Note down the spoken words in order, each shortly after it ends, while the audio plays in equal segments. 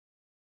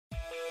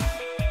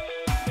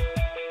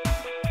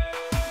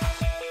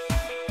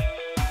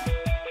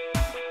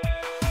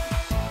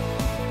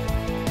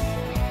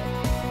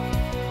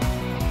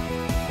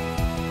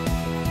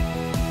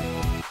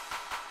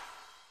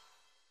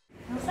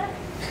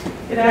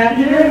Good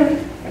afternoon.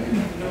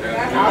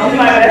 I'll do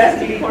my best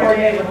to be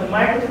coordinated with the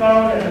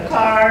microphone and the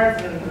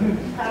cards and the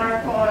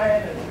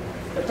PowerPoint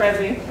and the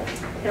Prezi.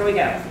 Here we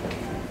go.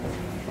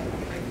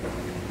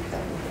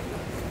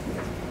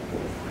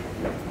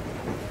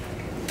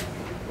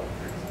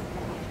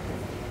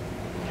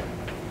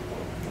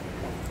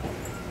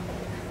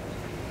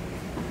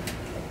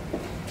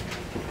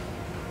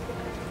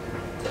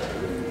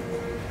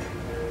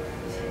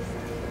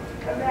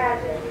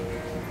 Imagine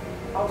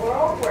a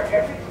world where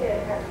every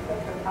kid has a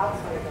sense of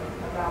optimism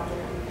about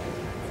their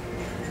future.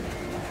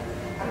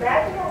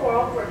 Imagine a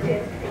world where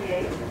kids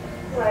create,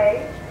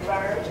 play,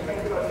 learn,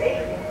 and do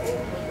amazing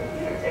things with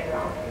computer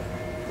technology.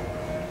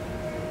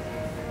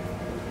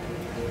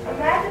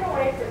 Imagine a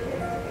way for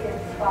kids to be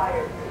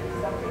inspired to do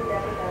something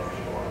never done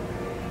before.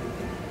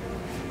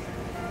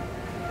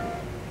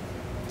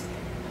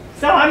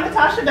 So I'm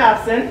Natasha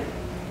Dobson,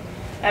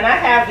 and I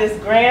have this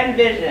grand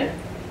vision.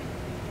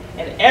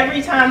 And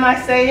every time I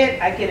say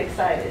it, I get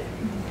excited.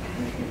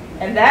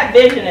 And that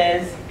vision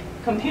is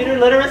computer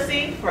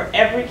literacy for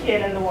every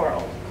kid in the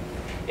world.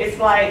 It's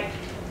like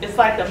the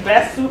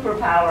best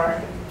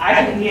superpower I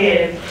can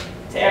give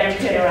to every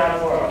kid around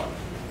the world.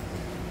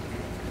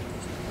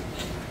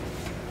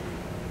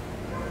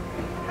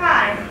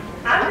 Hi,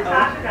 I'm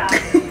Natasha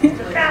Dobson,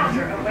 the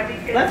founder of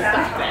WebbyKids.com. Let's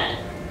stop that.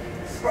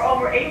 For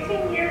over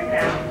 18 years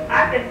now,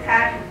 I've been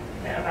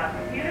passionate about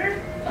computers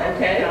and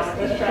Okay,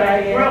 technology let's try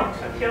and the again.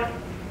 growth of children.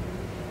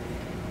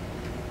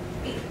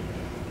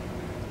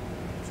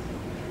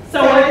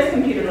 So what is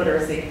computer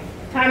literacy?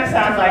 Kind of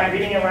sounds like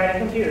reading and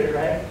writing computers,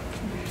 right?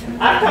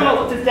 I've come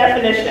up with this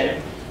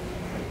definition.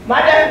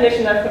 My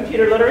definition of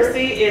computer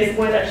literacy is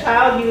when a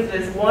child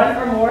uses one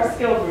or more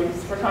skill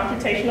groups for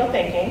computational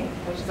thinking,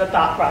 which is a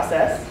thought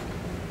process,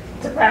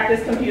 to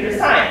practice computer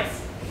science,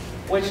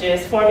 which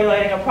is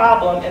formulating a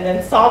problem and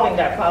then solving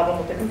that problem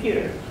with the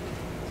computer.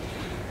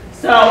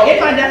 So in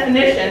my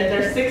definition,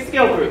 there's 6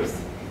 skill groups.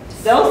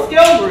 Those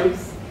skill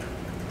groups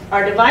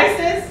are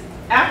devices,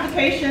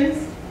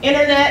 applications,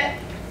 internet,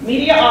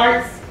 media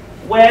arts,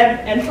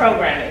 web, and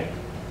programming.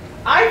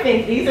 I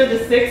think these are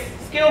the 6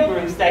 skill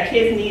groups that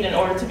kids need in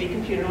order to be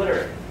computer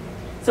literate.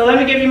 So let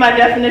me give you my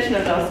definition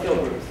of those skill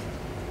groups.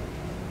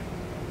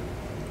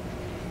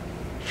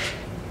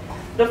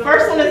 The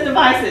first one is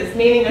devices,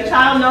 meaning a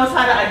child knows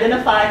how to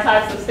identify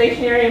types of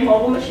stationary and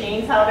mobile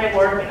machines, how they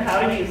work, and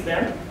how to use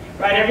them.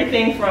 Right?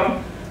 Everything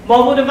from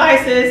mobile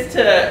devices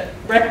to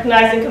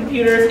recognizing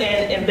computers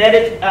in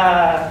embedded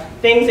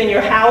things in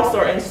your house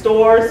or in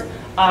stores,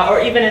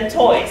 or even in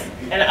toys.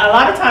 And a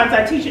lot of times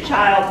I teach a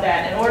child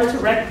that in order to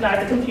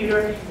recognize a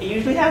computer, it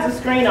usually has a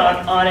screen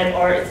on it,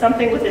 or it's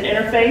something with an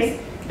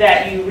interface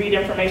that you read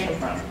information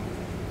from.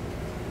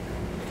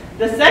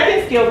 The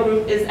second skill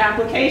group is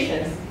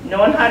applications,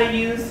 knowing how to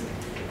use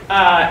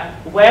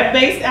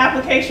web-based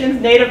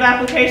applications, native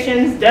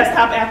applications,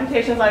 desktop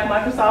applications like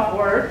Microsoft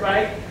Word,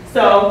 right?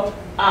 So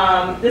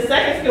the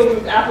second skill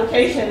group,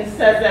 applications,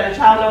 says that a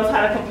child knows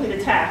how to complete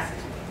a task.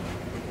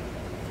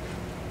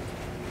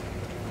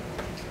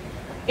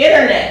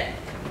 Internet,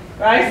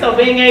 right? So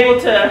being able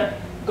to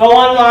go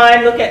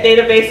online, look at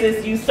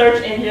databases, use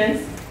search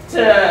engines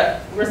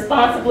to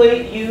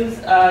responsibly use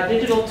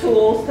digital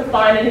tools to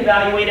find and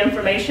evaluate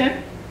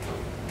information.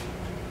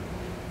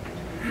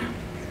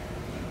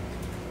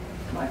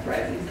 My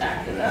Prezi's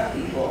acting up,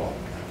 people.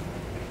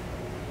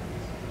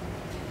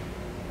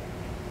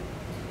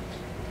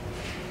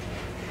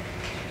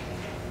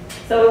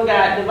 So we've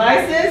got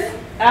devices,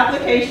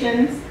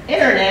 applications,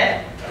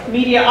 internet,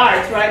 media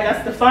arts, right?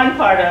 That's the fun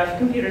part of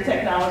computer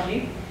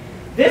technology.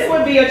 This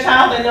would be a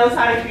child that knows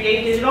how to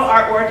create digital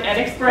artwork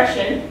and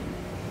expression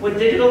with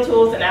digital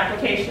tools and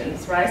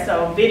applications, right?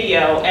 So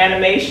video,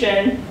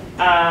 animation,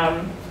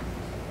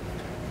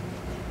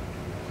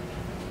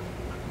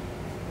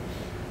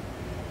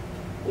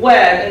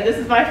 web, and this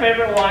is my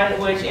favorite one,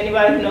 which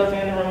anybody who knows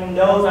me in the room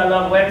knows I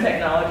love web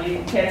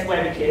technology, hence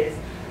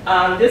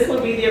WebbyKids. This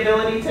would be the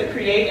ability to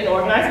create and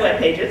organize web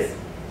pages.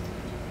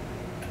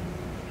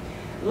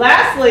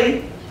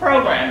 Lastly,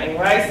 programming,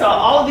 right? So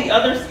all of the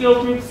other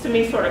skill groups to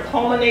me sort of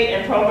culminate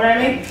in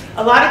programming.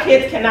 A lot of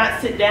kids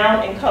cannot sit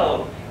down and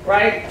code,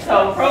 right?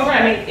 So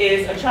programming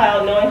is a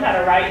child knowing how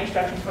to write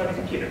instructions for the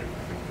computer.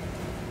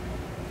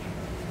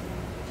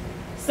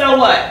 So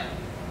what?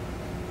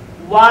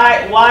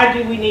 Why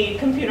do we need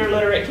computer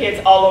literate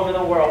kids all over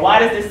the world? Why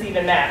does this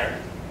even matter?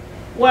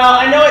 Well,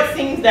 I know it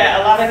seems that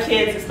a lot of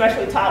kids,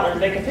 especially toddlers,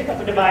 they can pick up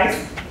a device,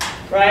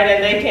 right?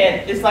 And they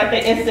can, it's like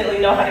they instantly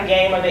know how to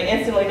game, or they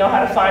instantly know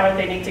how to find what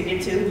they need to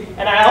get to.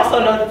 And I also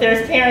know that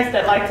there's parents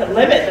that like to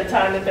limit the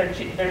time that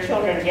their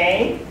children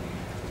game.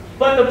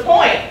 But the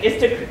point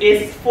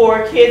is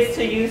for kids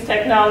to use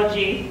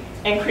technology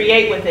and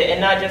create with it and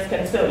not just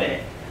consume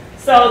it.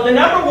 So the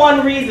number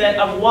one reason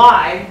of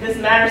why this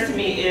matters to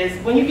me is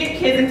when you get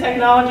kids in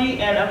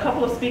technology, and a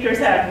couple of speakers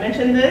have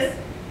mentioned this,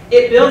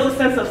 it builds a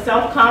sense of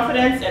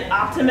self-confidence and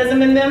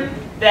optimism in them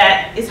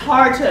that is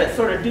hard to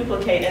sort of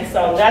duplicate. And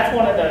so that's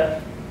one of the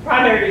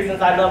primary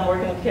reasons I love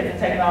working with kids in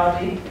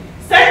technology.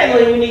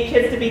 Secondly, we need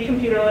kids to be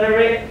computer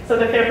literate so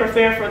that they're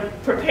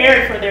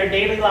prepared for their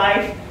daily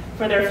life,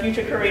 for their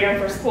future career,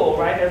 and for school,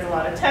 right? There's a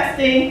lot of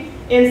testing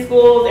in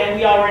schools, and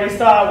we already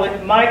saw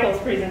with Michael's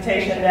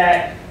presentation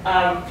that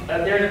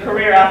there's a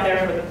career out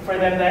there for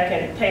them that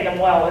can pay them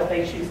well if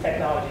they choose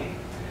technology.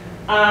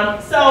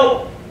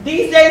 So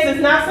these days, it's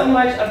not so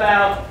much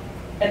about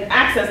an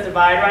access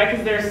divide, right?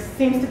 Because there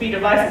seems to be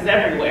devices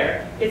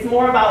everywhere. It's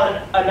more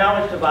about a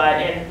knowledge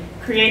divide, and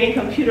creating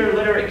computer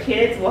literate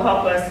kids will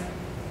help us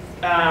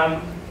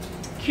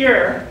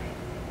cure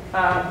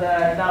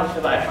the knowledge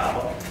divide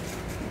problem.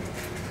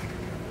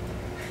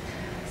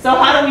 So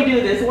how do we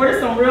do this? What are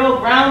some real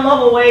ground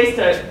level ways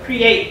to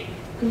create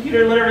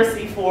computer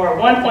literacy for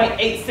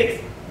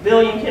 1.86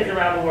 billion kids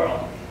around the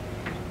world?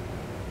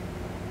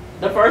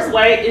 The first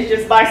way is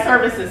just by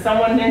services.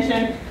 Someone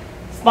mentioned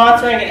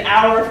sponsoring an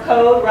hour of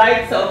code,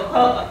 right? So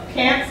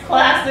camps,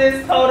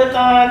 classes,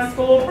 code-a-thons,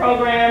 school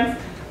programs,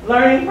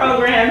 learning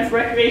programs,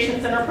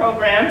 recreation center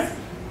programs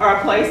are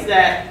a place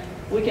that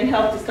we can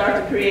help to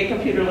start to create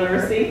computer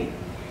literacy.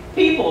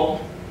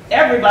 People,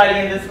 everybody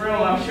in this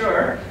room, I'm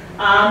sure,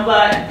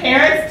 but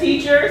parents,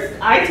 teachers,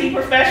 IT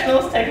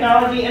professionals,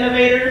 technology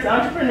innovators,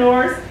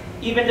 entrepreneurs,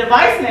 even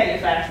device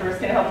manufacturers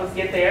can help us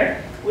get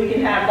there. We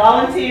can have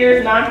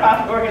volunteers,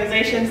 nonprofit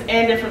organizations,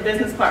 and different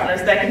business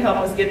partners that can help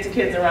us get to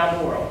kids around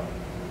the world.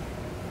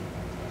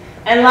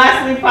 And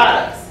lastly,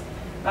 products,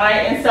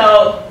 right? And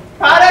so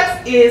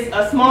products is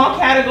a small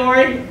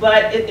category,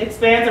 but it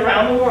expands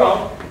around the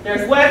world.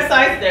 There's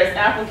websites, there's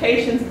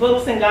applications,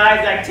 books and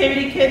guides,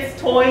 activity kits,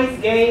 toys,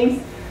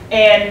 games,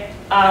 and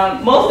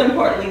most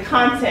importantly,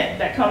 content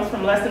that comes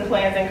from lesson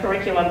plans and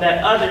curriculum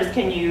that others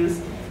can use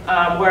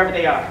wherever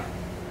they are.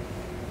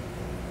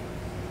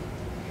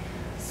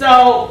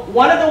 So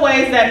one of the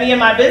ways that me and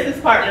my business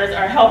partners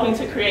are helping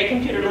to create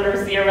computer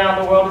literacy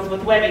around the world is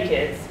with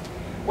WebbyKids.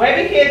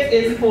 WebbyKids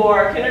is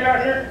for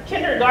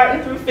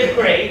kindergarten through 5th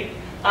grade,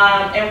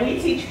 and we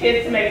teach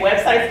kids to make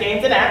websites,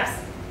 games, and apps.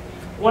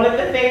 One of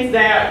the things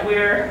that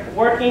we're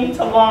working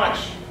to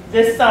launch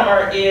this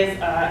summer is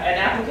an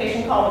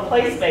application called the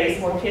Play Space,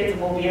 where kids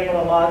will be able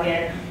to log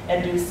in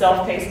and do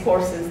self-paced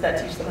courses that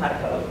teach them how to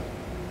code.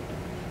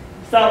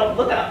 So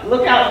look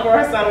out for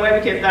us on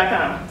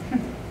webbykids.com.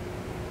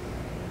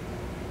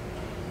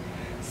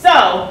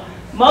 So,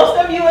 most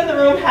of you in the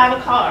room have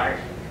a card.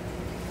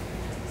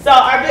 So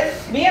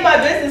me and my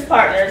business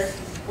partners,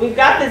 we've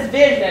got this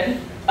vision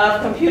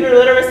of computer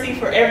literacy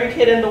for every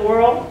kid in the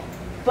world,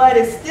 but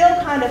it's still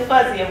kind of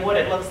fuzzy of what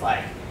it looks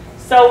like.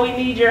 So we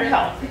need your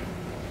help.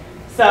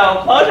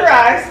 So close your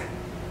eyes.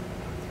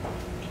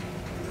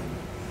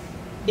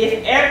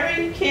 If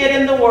every kid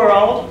in the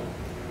world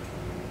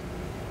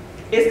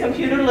is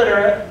computer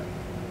literate,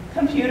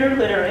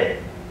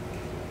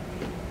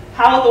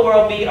 how would the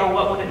world be, or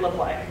what would it look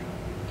like?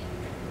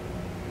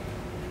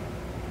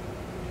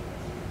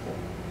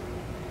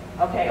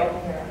 Okay,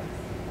 open your eyes.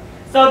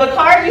 So the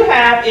card you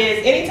have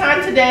is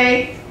anytime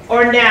today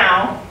or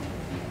now,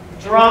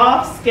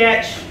 draw,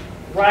 sketch,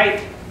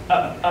 write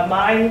a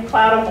mind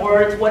cloud of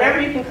words, whatever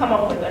you can come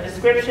up with, a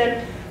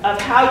description of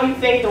how you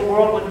think the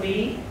world would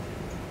be,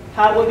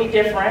 how it would be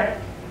different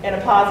in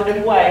a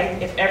positive way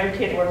if every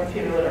kid were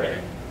computer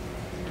literate.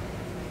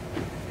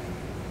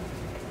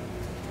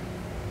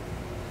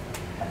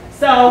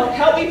 So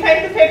help me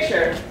paint the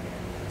picture.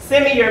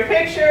 Send me your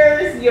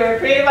pictures, your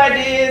creative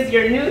ideas,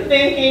 your new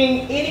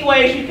thinking, any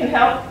ways you can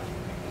help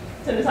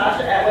to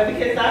Natasha at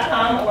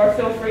webbykids.com, or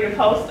feel free to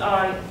post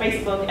on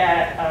Facebook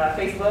at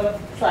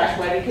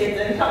Facebook/webbykids,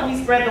 and help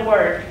me spread the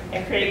word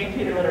and create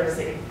computer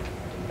literacy.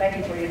 Thank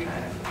you for your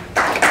time.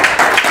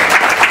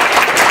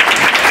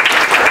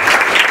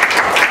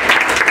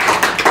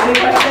 Any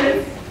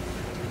questions?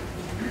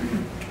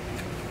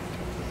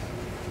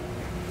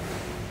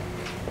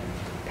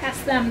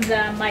 Pass them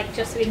the mic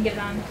just so we can get it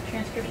on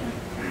transcription.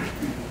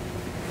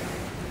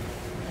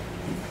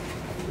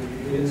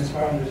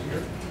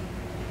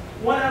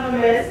 One of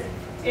them is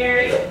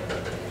Terry.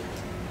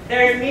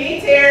 There's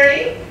me,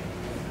 Terry.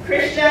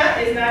 Krishna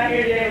is not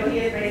here today, but he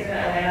is based in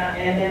Atlanta.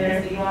 And then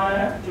there's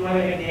Ilana Joy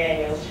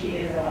McDaniels. She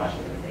is in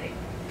Washington State.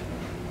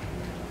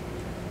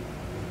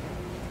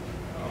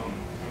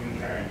 I'm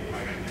trying to get my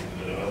kids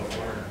to develop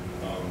more.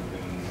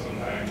 And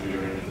sometimes we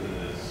run into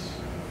this,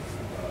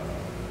 I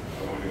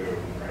want to go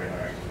right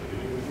back to the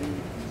video with you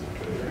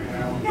right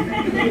now.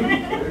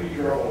 Where do you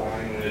draw a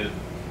line with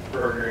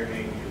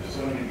programming? If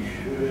someone you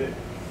should do it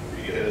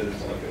because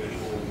it's like a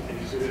visual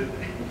piece to it,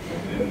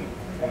 and then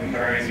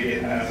trying to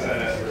get past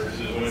that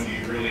versus when do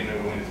you really know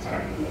when it's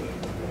time to let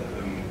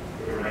them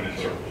go around in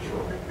circles.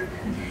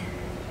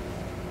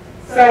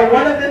 So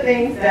one of the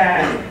things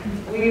that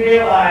we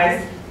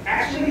realized,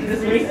 actually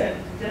just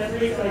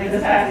recently,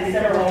 this past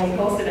December when we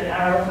posted an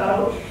hour of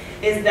code,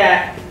 is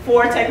that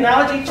for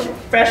technology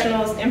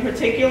professionals in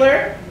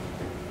particular,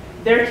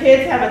 their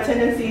kids have a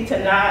tendency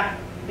to not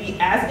be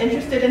as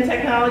interested in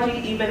technology,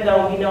 even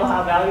though we know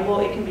how valuable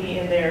it can be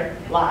in their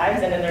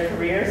lives and in their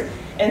careers.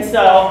 And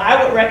so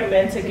I would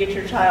recommend to get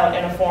your child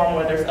in a forum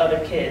where there's other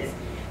kids.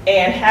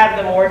 and have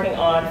them working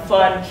on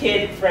fun,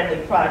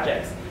 kid-friendly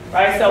projects,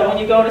 right? So when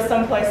you go to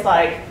some place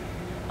like,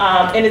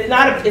 and it's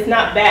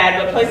not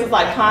bad, but places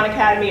like Khan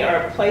Academy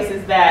are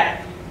places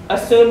that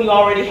assume you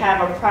already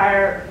have a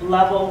prior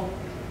level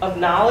of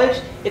knowledge.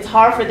 It's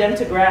hard for them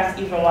to grasp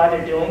even while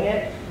they're doing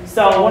it.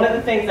 So one of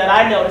the things that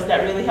I noticed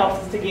that really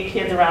helps is to get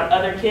kids around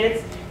other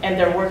kids and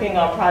they're working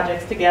on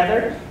projects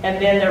together, and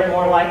then they're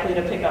more likely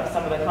to pick up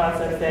some of the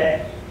concepts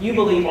that you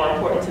believe are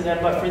important to them,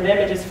 but for them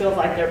it just feels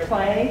like they're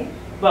playing,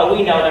 but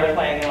we know they're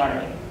playing and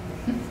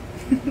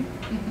learning.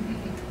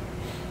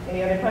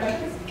 Any other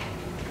questions?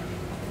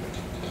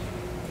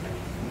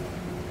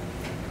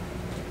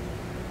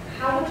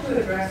 How would you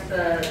address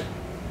the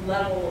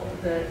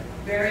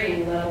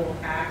varying level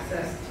of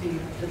access to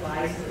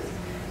devices?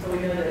 So we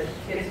know that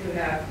kids who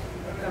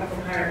come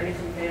from higher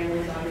income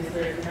families,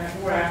 obviously, have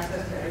more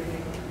access to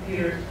everything,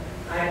 computers,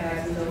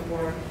 iPads, and so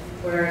forth,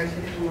 whereas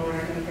kids from lower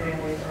income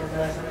families are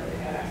less likely to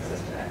have access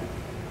to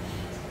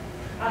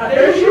that.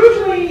 There's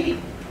usually,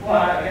 well,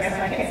 I guess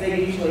I can't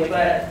say usually,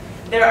 but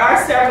there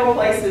are several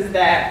places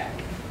that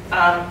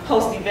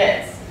host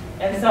events.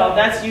 And so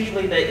that's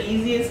usually the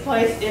easiest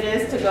place it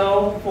is to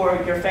go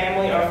for your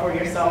family or for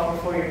yourself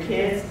or for your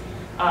kids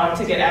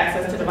to get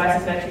access to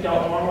devices that you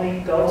don't normally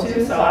go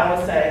to. So I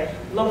would say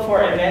look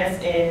for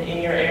events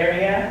in your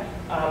area,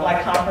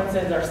 like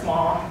conferences or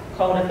small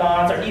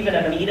code-a-thons or even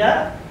a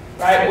meetup,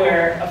 right,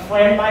 where a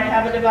friend might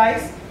have a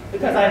device.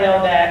 Because I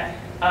know that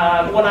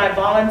when I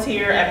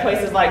volunteer at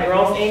places like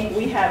Girls Inc.,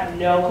 we have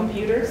no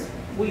computers.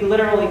 We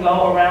literally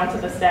go around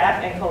to the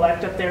staff and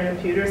collect up their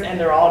computers, and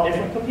they're all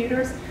different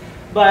computers.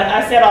 But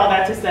I said all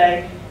that to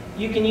say,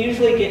 you can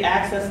usually get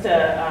access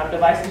to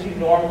devices you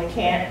normally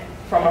can't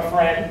from a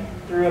friend,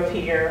 through a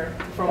peer,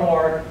 from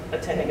more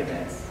attending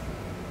events.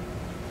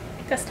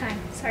 This time,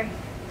 sorry.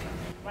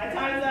 My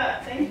time's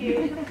up. Thank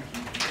you.